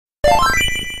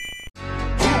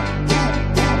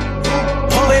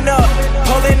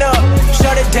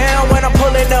it down when I'm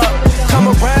pulling up. Come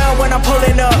around when I'm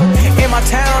pulling up. In my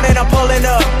town and I'm pulling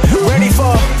up. Ready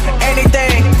for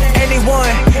anything,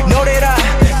 anyone. Know that I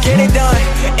get it done.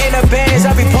 In the bands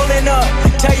I be pulling up.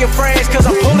 Tell your friends cause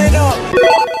I'm pulling up.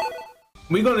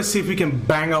 We're gonna see if we can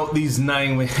bang out these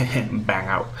 9 wins. Bang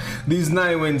out these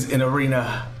 9 wins in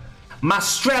arena. My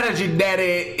strategy,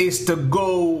 daddy, is to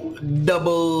go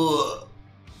double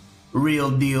real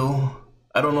deal.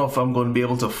 I don't know if I'm gonna be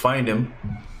able to find him.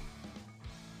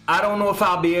 I don't know if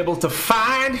I'll be able to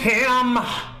find him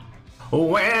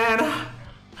when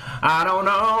I don't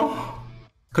know.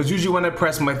 Cause usually when I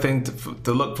press my thing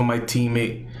to look for my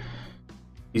teammate,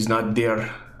 he's not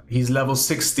there. He's level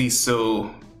 60,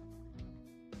 so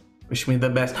wish me the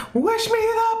best. Wish me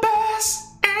the best.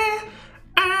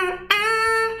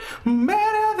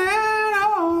 Better than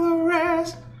all the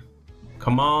rest.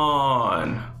 Come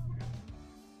on.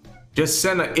 Just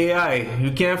send an AI.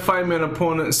 You can't find me an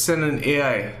opponent, send an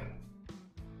AI.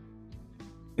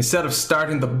 Instead of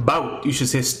starting the bout, you should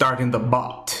say starting the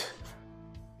bot.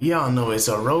 Y'all know it's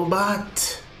a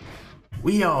robot.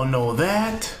 We all know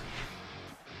that.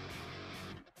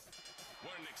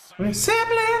 We're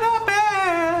simply the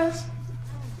best.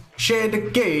 Shade the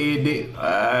gate.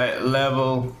 Alright,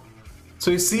 level. So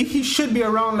you see, he should be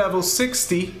around level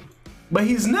 60, but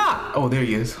he's not. Oh, there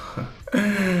he is.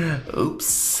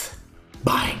 Oops.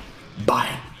 Bang,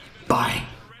 bang, bang.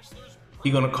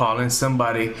 You're gonna call in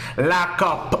somebody. Lock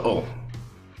up. Oh.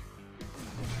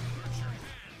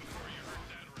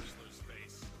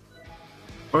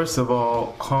 First of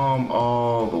all, calm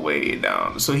all the way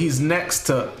down. So he's next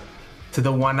to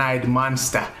the one-eyed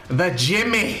monster, the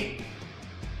Jimmy.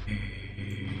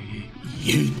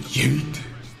 Yeet, yeet.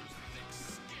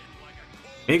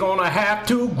 We're gonna have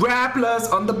 2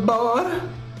 grapplers on the board.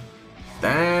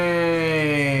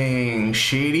 Dang,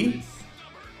 shady.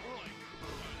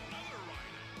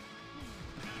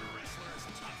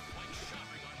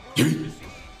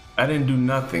 I didn't do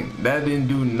nothing. That didn't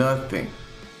do nothing.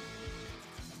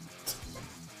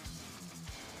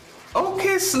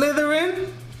 Okay,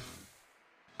 Slytherin.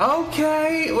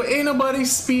 Okay, well, ain't nobody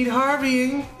speed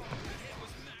Harveying.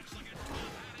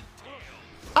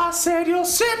 I said you're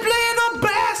simply the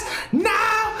best.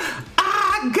 Now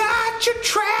I got you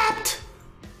trapped.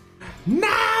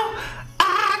 Now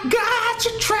I got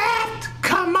you trapped.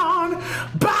 Come on,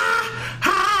 body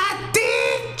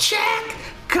check.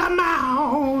 Come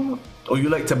on. Oh, you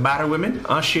like to batter women,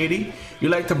 huh, Shady? You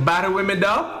like to batter women,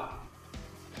 though?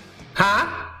 Huh?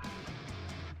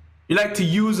 You like to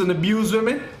use and abuse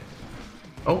women?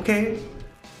 Okay.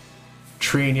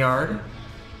 Train yard.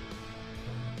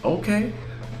 Okay.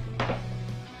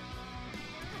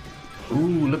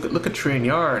 Ooh, look at Train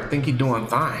Yard. Think he doing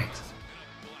things.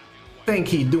 Think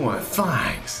he doing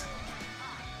things.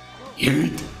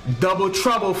 Yeet. Double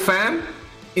trouble, fam.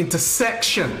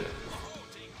 Intersection.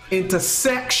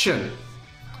 Intersection.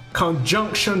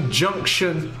 Conjunction,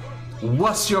 junction.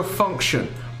 What's your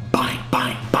function? Bang,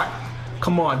 bang, bang.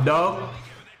 Come on, dog.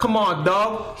 Come on,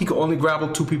 dog. He can only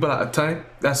grapple 2 people at a time.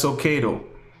 That's okay, though.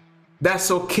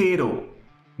 That's okay, though.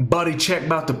 Body check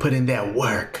about to put in that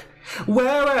work.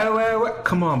 Where?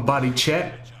 Come on, body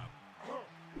check.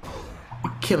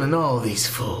 We're killing all these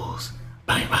fools.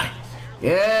 Bang, bang.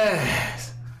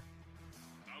 Yes.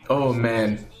 Oh,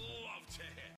 man.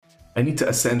 I need to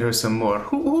ascend her some more.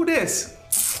 Who this?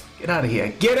 Get out of here.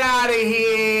 Get out of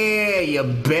here, you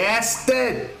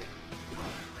bastard.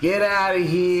 Get out of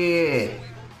here.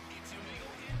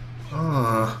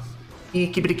 Oh.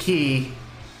 Keep it the key.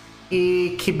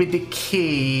 Keep it the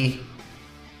key.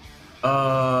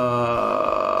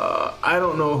 I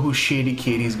don't know who Shady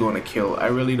Katie's gonna kill. I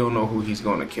really don't know who he's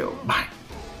gonna kill. Bye.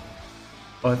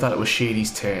 Oh, I thought it was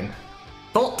Shady's turn.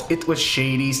 Thought it was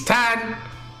Shady's turn.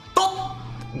 Thought.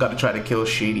 Gotta try to kill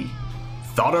Shady.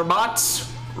 Thoughterbots,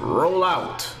 roll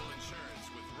out.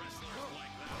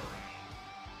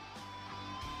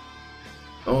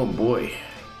 Oh boy.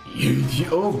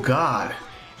 Oh God.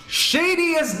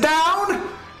 Shady is down.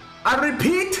 I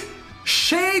repeat.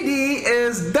 Shady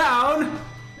is down.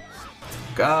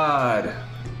 God.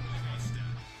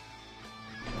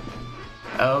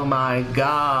 Oh my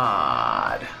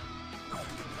God.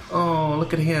 Oh,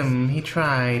 look at him. He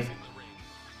tried.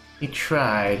 He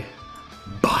tried.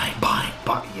 Bye, bye,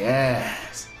 bye.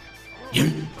 Yes.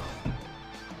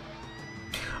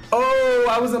 Oh,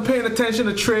 I wasn't paying attention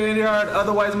to train yard.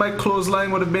 Otherwise, my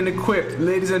clothesline would have been equipped.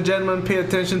 Ladies and gentlemen, pay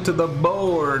attention to the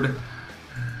board.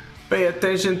 Pay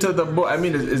attention to the board. I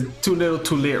mean, it's too little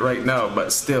too late right now,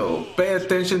 but still. Pay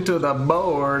attention to the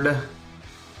board.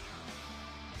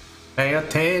 Pay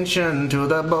attention to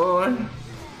the board.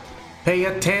 Pay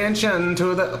attention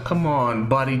to the. Come on,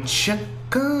 body check.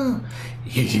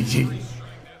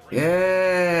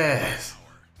 Yes.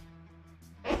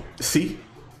 See?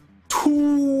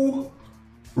 2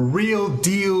 real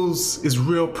deals is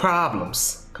real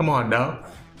problems. Come on, dog.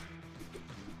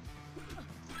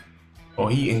 Oh,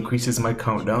 he increases my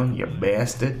countdown, you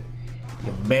bastard.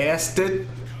 You bastard.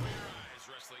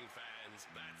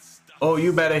 Oh,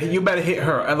 you better hit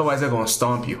her, otherwise they're gonna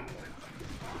stomp you.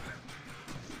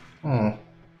 Oh.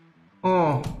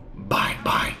 Oh. Bye,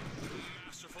 bye.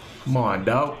 Come on,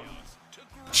 dog.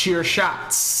 Cheer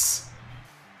shots.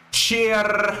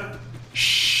 Cheer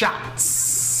shots.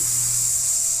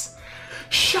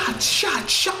 Shot, shot,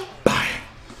 shot. Bye.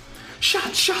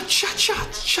 Shot, shot, shot,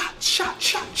 shot, shot, shot,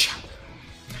 shot, shot.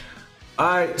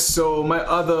 Alright, so my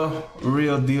other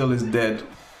real deal is dead.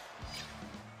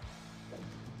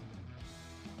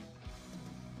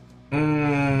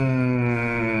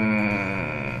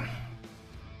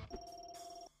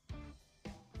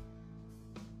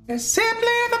 It's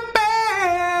simply the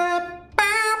best.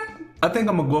 I think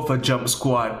I'm gonna go for jump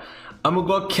squad. I'm gonna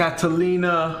go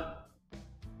Catalina,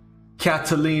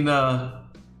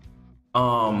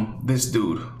 this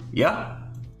dude. Yeah?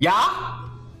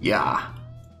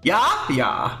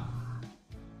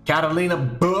 Catalina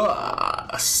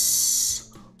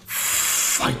bus.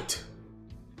 Fight.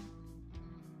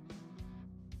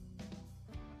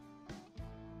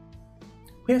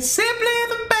 We're simply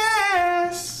the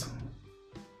best.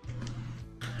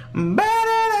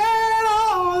 Better than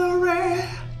all the rest.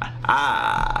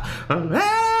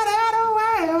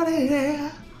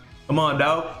 Come on,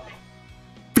 dog.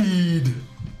 Feed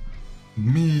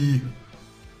me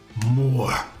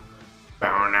more.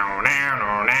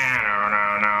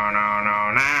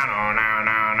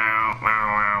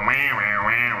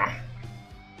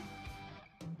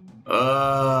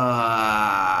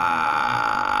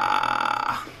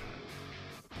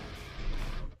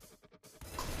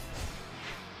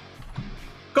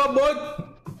 Come on.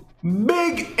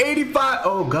 Big 85.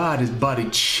 Oh God, his body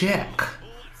check.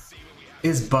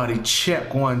 His body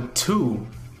check 1, 2.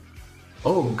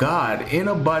 Oh God, ain't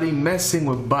nobody messing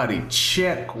with body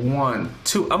check 1,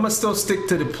 2. I'ma still stick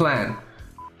to the plan.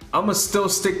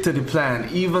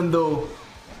 Even though.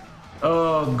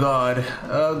 Oh God.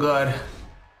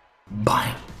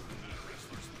 Bye.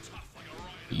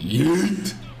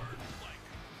 Yeet.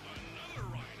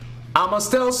 I'ma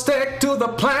still stick to the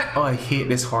plan. Oh, I hate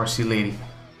this horsey lady.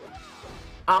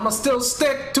 I'ma still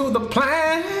stick to the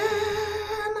plan.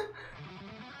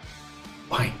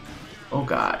 Why? Oh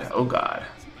God.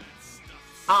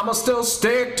 I'ma still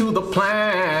stick to the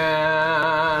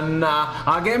plan.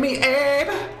 Give me Abe,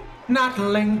 not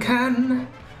Lincoln.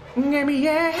 Give me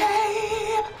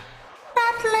Abe,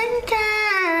 not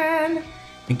Lincoln.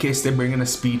 In case they're bringing a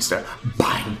speedster.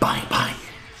 Bang, bang, bang.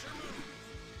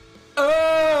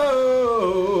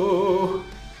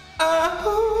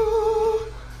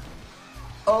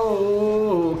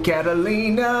 Oh,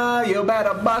 Catalina, you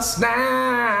better bust down.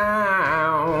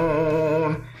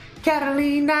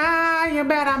 Catalina, you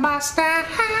better bust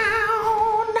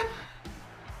down.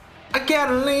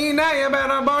 Catalina, you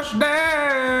better bust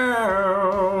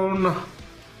down.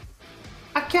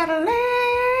 Catalina.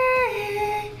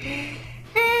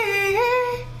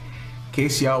 In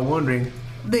case y'all wondering,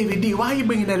 Davey D, why you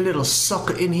bringing that little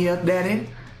sucker in here, Daddy?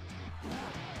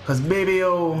 Cause baby,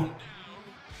 oh,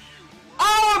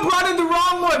 I brought in the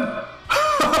wrong one.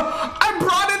 I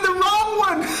brought in the wrong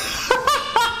one.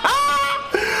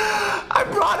 I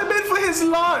brought him in for his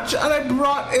launch, and I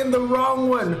brought in the wrong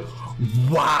one.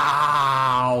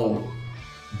 Wow.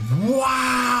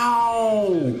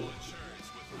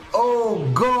 Oh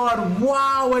God,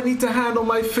 wow, I need to handle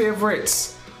my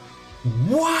favorites.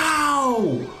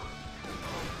 Wow.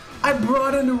 I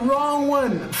brought in the wrong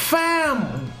one,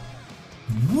 fam.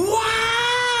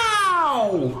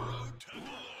 Wow.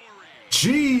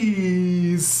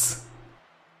 Jeez.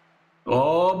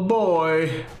 Oh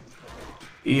boy.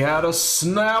 He had a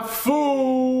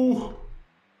snafu.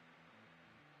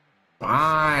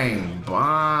 Bang,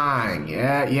 bang.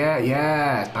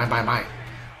 Yeah. Bang.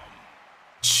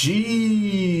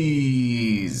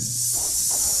 Jeez.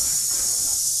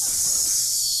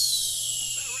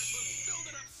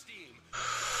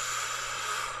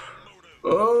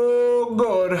 Oh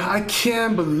God, I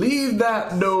can't believe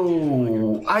that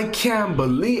though. I can't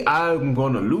believe I'm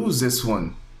gonna lose this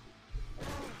one.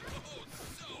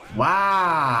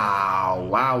 Wow.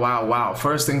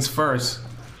 First things first.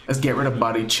 Let's get rid of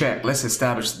body check. Let's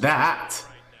establish that.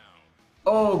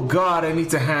 Oh God, I need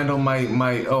to handle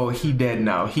my oh, he dead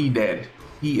now. He dead.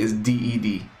 He is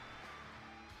DED.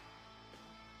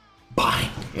 Bye.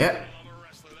 Yep.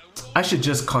 I should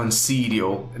just concede,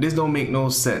 yo. This don't make no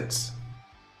sense.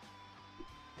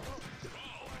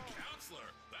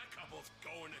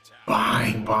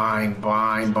 Bang, bang,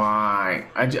 bang, bang.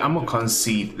 I'm gonna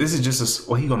concede. This is just a...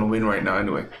 Well, he gonna win right now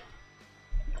anyway.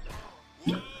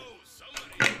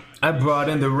 I brought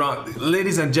in the wrong...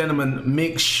 Ladies and gentlemen,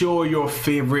 make sure your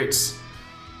favorites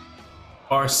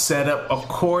are set up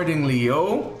accordingly,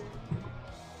 yo.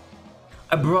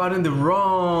 I brought in the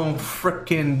wrong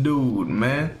freaking dude,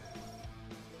 man.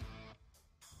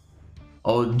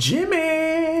 Oh,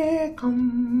 Jimmy,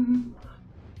 come.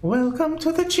 Welcome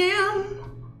to the gym.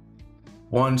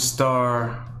 1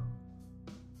 star.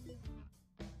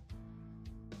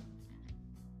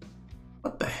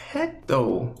 What the heck,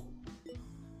 though?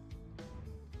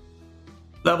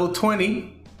 Level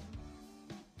 20.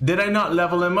 Did I not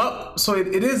level him up? So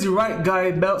it is the right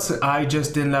guy belts. I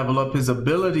just didn't level up his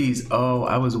abilities. Oh,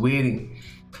 I was waiting.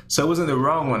 So it wasn't the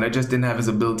wrong one. I just didn't have his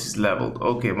abilities leveled.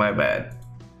 Okay, my bad.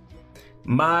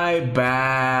 My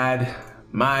bad.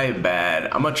 My bad.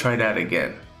 I'm gonna try that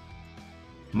again.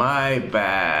 My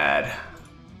bad.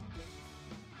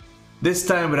 This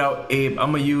time without Abe,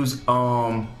 I'm gonna use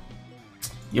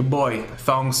your boy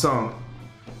Thangs.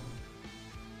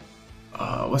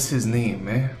 What's his name,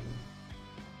 man?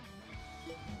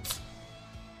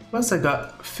 Plus I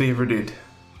got favorited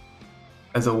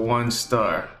as a 1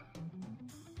 star.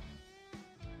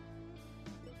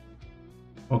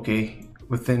 Okay,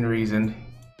 within reason.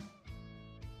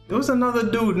 There was another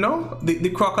dude, no? The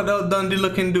Crocodile Dundee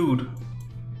looking dude.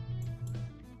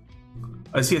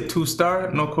 I see a 2 star,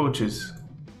 no coaches.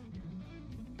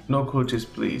 No coaches,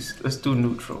 please. Let's do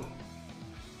neutral.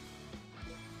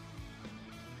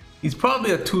 He's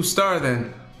probably a 2 star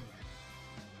then.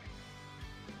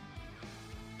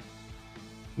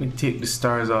 Let me take the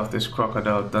stars off this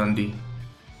Crocodile Dundee.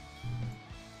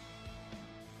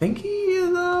 Think he is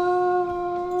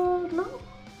no?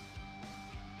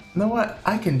 You know what?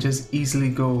 I can just easily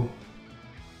go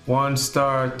 1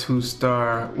 star, 2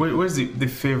 star. Where's the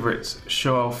favorites?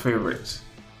 Show our favorites.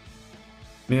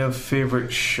 We have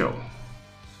favorite show.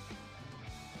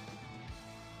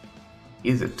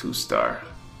 He's a 2 star.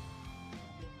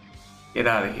 Get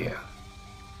out of here.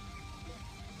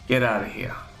 Get out of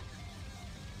here.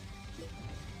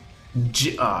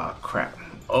 Crap.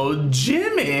 Oh,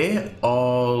 Jimmy.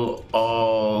 All.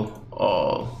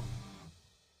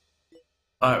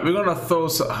 Alright, we're gonna throw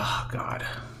some. Oh, God.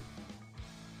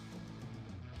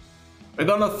 We're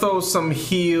gonna throw some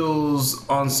heals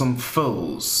on some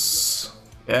foes.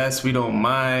 Yes, we don't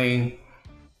mind.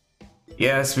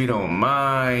 Yes, we don't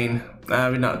mind. Nah,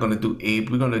 we're not gonna do Abe.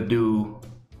 We're gonna do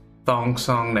Thangs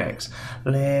next.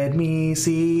 Let me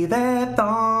see that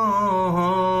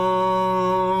thong,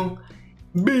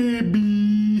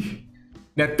 baby.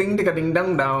 That ding ding ding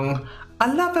dong dong.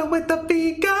 I love it with the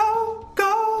beat. Go,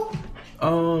 go.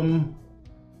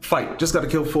 Fight. Just gotta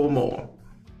kill 4 more.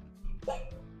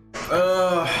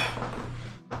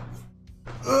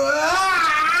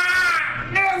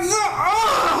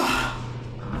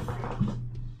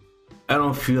 I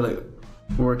don't feel like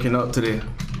working out today.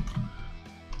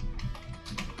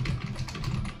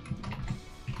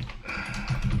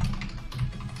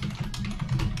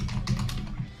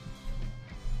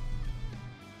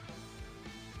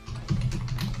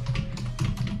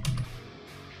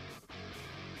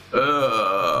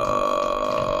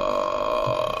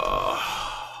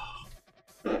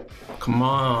 Come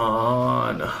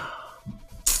on.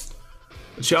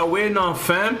 What y'all waiting on,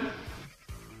 fam?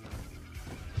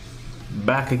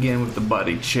 Back again with the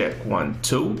body check. 1,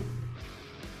 2.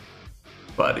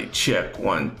 Body check.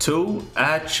 1, 2.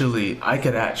 Actually, I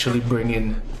could actually bring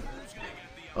in.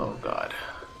 Oh God.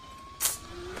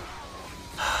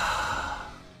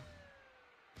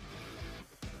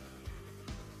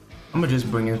 I'm gonna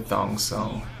just bring in Thangs.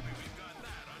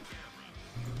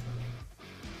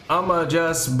 I'ma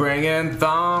just bring in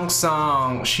Thangs.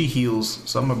 She heals,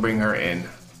 so I'm gonna bring her in.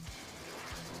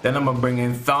 Then I'm gonna bring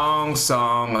in Thangs.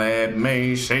 Let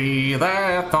me see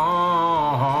that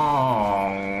thong,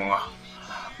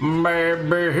 baby.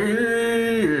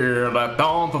 That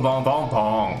thong, thong, thong,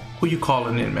 thong. Who you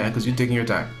calling in, man? Cause you taking your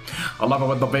time. I love it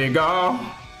with the big go.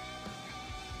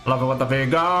 Love it with the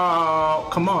big go.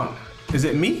 Come on. Is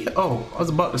it me? Oh, I was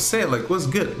about to say, like, what's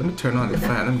good? Let me turn on the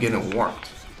fan. I'm getting warmed.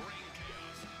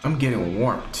 I'm getting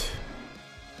warmed.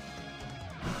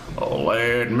 Oh,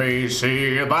 let me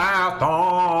see that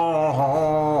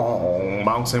thong.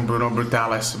 Bouncing Bruno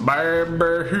Brutalis,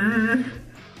 baby.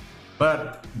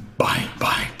 But bang,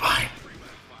 bang, bang.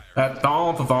 That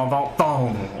thong, thong, thong,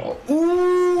 thong.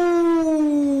 Ooh,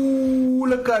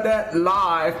 look at that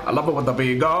live. I love it with the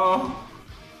big go.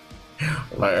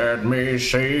 Let me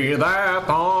see that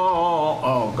thong.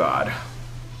 Oh God.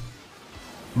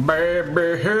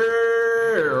 Baby,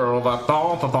 here the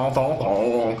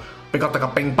thong. Pick up like a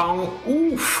ping pong.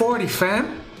 Ooh, 40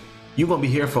 fam. You gonna be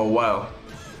here for a while.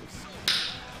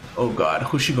 Oh God,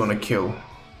 who's she gonna kill?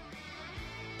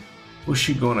 Who's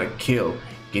she gonna kill?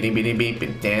 Giddy bitty beep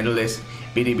and scandalous.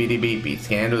 Bitty bitty beep be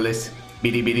scandalous.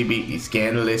 Bitty bitty beep be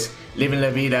scandalous. Living la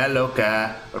vida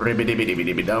loca. Ribbity bitty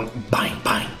bitty bitty dum. Bang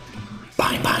bang.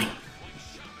 Bang bang.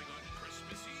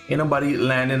 Ain't nobody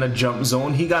land in a jump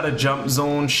zone. He got a jump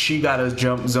zone. She got a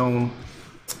jump zone.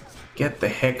 Get the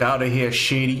heck out of here,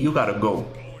 Shady. You gotta go.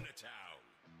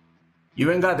 You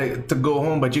ain't got to go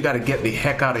home, but you gotta get the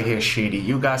heck out of here, Shady.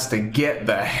 You got to get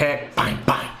the heck. Bang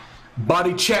bang.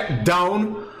 Body check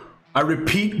down. I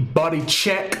repeat, body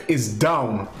check is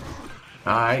down.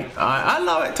 Alright, I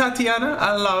allow it, Tatiana.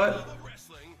 I allow it.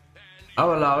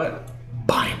 I'll allow it.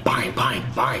 Bang, bang, bang,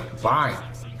 bang, bang.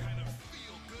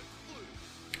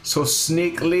 So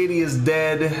Snake Lady is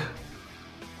dead.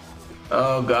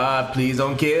 Oh God, please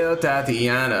don't kill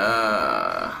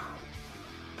Tatiana.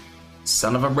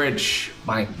 Son of a bitch.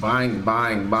 Bang, bang,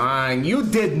 bang, bang. You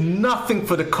did nothing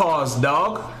for the cause,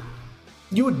 dog.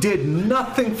 You did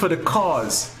nothing for the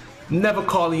cause. Never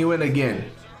calling you in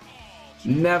again.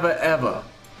 Never ever.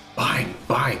 Bang,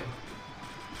 bang,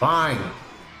 bang.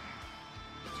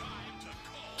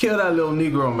 Kill that little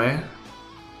Negro, man.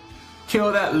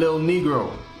 Kill that little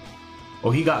Negro.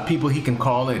 Oh, he got people he can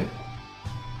call in.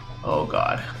 Oh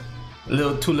God.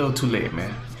 Too little too late,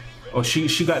 man. Oh,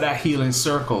 she got that healing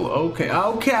circle. Okay,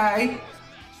 okay.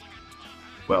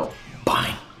 Well,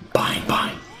 bang, bang,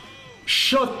 bang.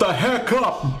 Shut the heck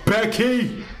up,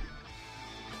 Becky.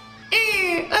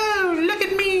 Oh, look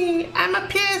at me. I'm a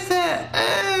piercer.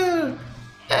 Oh,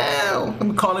 oh.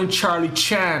 I'm calling Charlie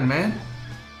Chan, man.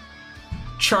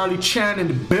 Charlie Chan in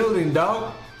the building,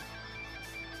 dog.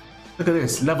 Look at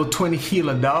this. Level 20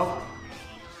 healer, dog.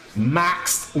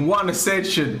 Maxed 1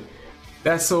 ascension.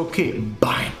 That's okay.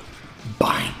 Bang.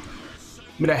 Bang.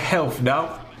 Give me that health,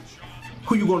 dog.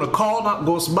 Who you gonna call? Not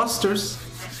Ghostbusters.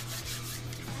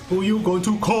 Who you going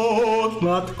to call?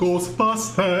 Not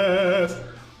Ghostbusters.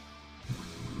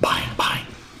 Bang, bang.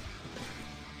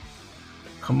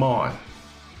 Come on.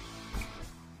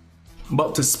 I'm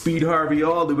about to speed Harvey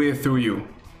all the way through you.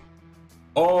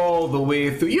 All the way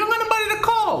through. You don't got nobody to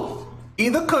call.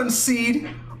 Either concede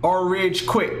or rage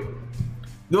quit.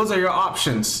 Those are your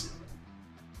options.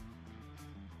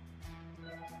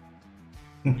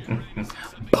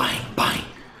 Bang, bang.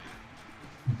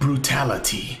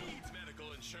 Brutality.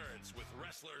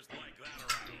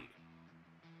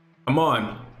 Come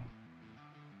on.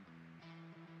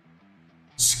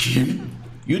 Skin?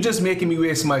 You just making me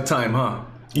waste my time, huh?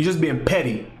 You just being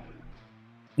petty.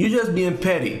 You just being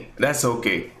petty. That's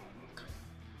okay.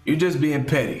 You just being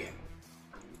petty.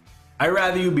 I'd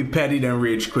rather you be petty than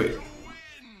rage quit.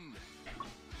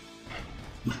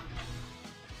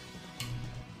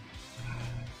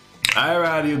 I'd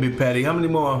rather you be petty. How many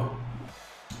more?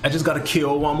 I just gotta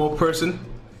kill one more person.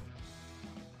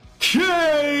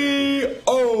 K.O.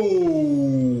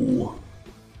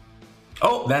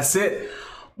 Oh, that's it.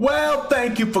 Well,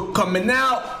 thank you for coming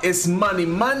out. It's Money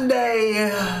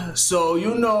Monday. So,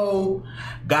 you know,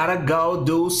 gotta go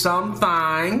do some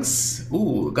things.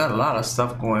 Ooh, got a lot of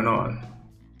stuff going on.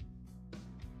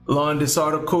 Law and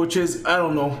Disorder coaches, I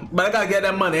don't know. But I gotta get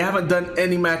that money. I haven't done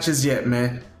any matches yet,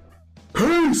 man.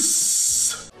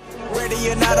 Peace! Ready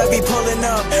or not, I'll be pulling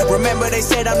up. Remember they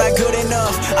said I'm not good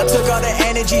enough. I took all the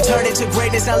energy, turned it to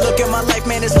greatness. Now look at my life,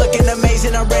 man, it's looking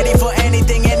amazing. I'm ready for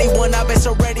anything, anyone. I've been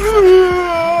so ready for